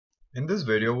In this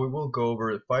video, we will go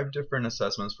over 5 different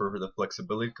assessments for the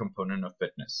flexibility component of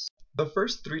fitness. The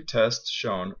first 3 tests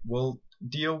shown will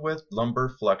deal with lumbar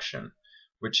flexion,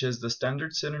 which is the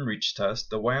standard sit and reach test,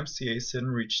 the YMCA sit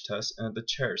and reach test, and the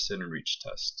chair sit and reach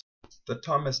test. The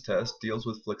Thomas test deals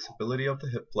with flexibility of the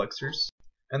hip flexors,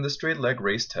 and the straight leg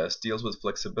raise test deals with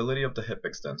flexibility of the hip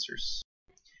extensors.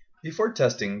 Before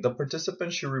testing, the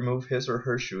participant should remove his or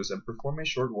her shoes and perform a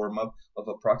short warm-up of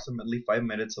approximately 5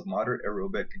 minutes of moderate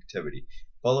aerobic activity,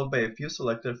 followed by a few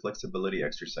selected flexibility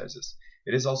exercises.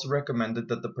 It is also recommended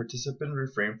that the participant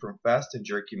refrain from fast and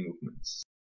jerky movements.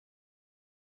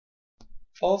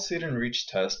 All sit and reach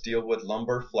tests deal with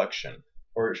lumbar flexion,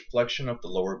 or flexion of the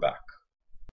lower back.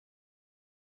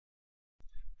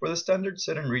 For the standard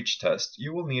sit and reach test,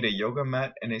 you will need a yoga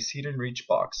mat and a sit and reach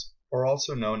box, or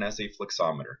also known as a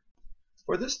flexometer.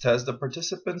 For this test, the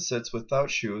participant sits without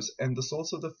shoes and the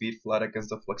soles of the feet flat against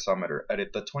the flexometer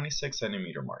at the 26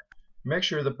 cm mark. Make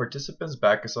sure the participant's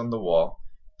back is on the wall,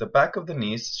 the back of the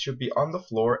knees should be on the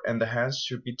floor, and the hands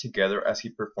should be together as he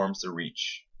performs the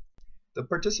reach. The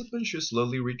participant should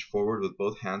slowly reach forward with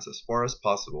both hands as far as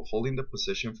possible, holding the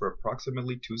position for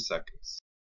approximately 2 seconds.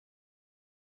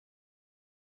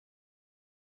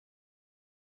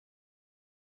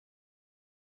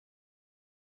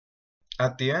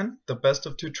 At the end, the best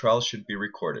of 2 trials should be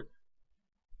recorded.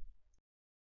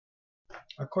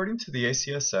 According to the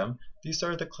ACSM, these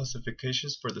are the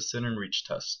classifications for the sit and reach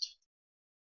test.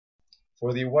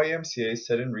 For the YMCA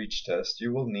sit and reach test,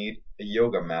 you will need a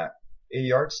yoga mat, a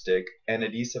yardstick, and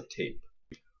adhesive tape.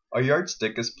 A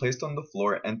yardstick is placed on the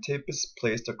floor and tape is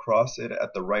placed across it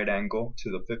at the right angle to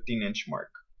the 15-inch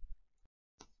mark.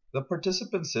 The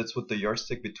participant sits with the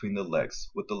yardstick between the legs,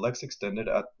 with the legs extended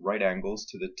at right angles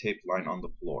to the tape line on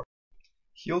the floor.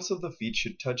 Heels of the feet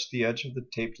should touch the edge of the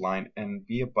tape line and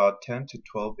be about 10 to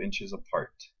 12 inches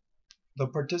apart. The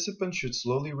participant should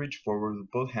slowly reach forward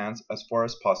with both hands as far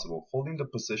as possible, holding the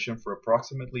position for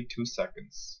approximately 2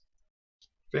 seconds.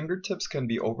 Fingertips can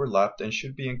be overlapped and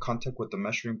should be in contact with the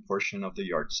measuring portion of the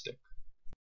yardstick.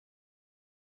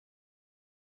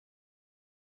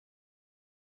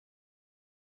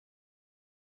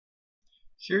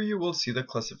 Here you will see the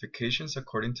classifications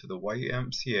according to the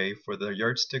YMCA for the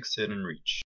yardstick sit and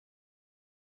reach.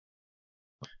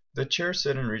 The chair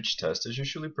sit and reach test is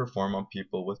usually performed on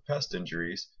people with past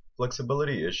injuries,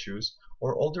 flexibility issues,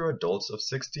 or older adults of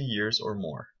 60 years or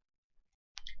more.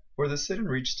 For the sit and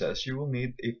reach test, you will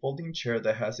need a folding chair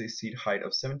that has a seat height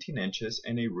of 17 inches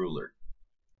and a ruler.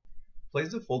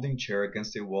 Place the folding chair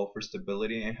against a wall for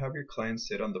stability and have your client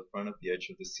sit on the front of the edge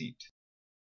of the seat.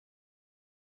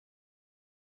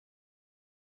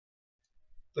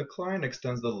 The client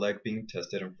extends the leg being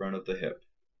tested in front of the hip,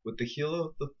 with the heel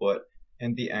of the foot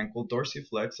and the ankle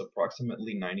dorsiflex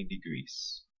approximately 90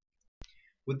 degrees.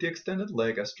 With the extended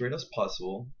leg as straight as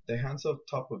possible, the hands on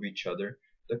top of each other,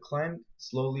 the client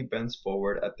slowly bends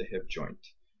forward at the hip joint,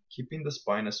 keeping the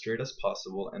spine as straight as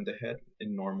possible and the head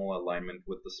in normal alignment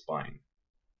with the spine.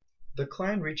 The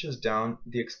client reaches down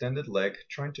the extended leg,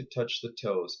 trying to touch the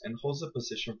toes, and holds the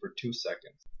position for 2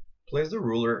 seconds. Place the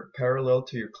ruler parallel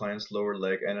to your client's lower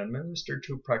leg and administer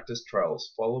 2 practice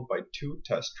trials, followed by 2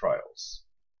 test trials.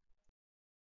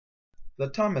 The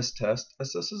Thomas test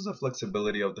assesses the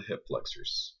flexibility of the hip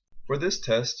flexors. For this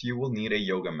test, you will need a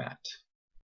yoga mat.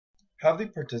 Have the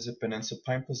participant in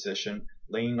supine position,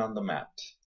 laying on the mat.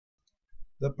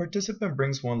 The participant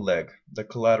brings one leg, the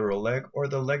collateral leg or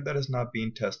the leg that is not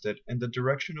being tested, in the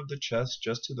direction of the chest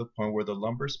just to the point where the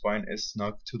lumbar spine is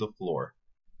snug to the floor.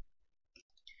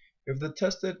 If the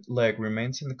tested leg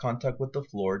remains in contact with the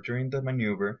floor during the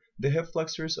maneuver, the hip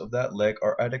flexors of that leg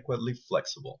are adequately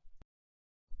flexible.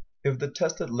 If the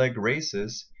tested leg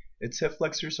raises, its hip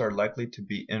flexors are likely to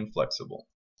be inflexible.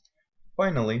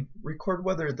 Finally, record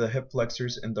whether the hip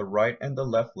flexors in the right and the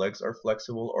left legs are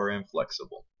flexible or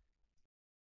inflexible.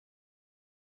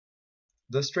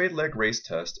 The straight leg raise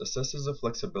test assesses the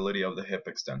flexibility of the hip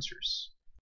extensors.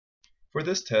 For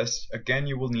this test, again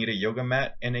you will need a yoga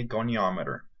mat and a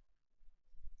goniometer.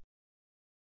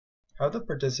 Have the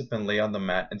participant lay on the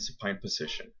mat in supine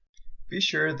position. Be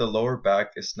sure the lower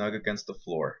back is snug against the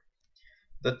floor.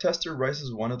 The tester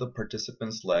raises one of the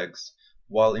participant's legs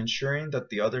while ensuring that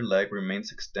the other leg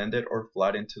remains extended or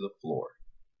flat into the floor.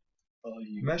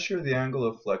 Measure the angle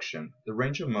of flexion, the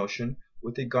range of motion,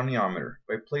 with a goniometer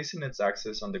by placing its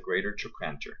axis on the greater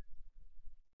trochanter.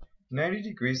 90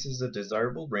 degrees is the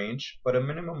desirable range, but a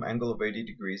minimum angle of 80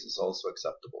 degrees is also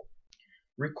acceptable.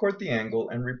 Record the angle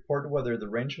and report whether the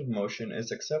range of motion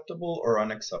is acceptable or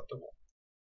unacceptable.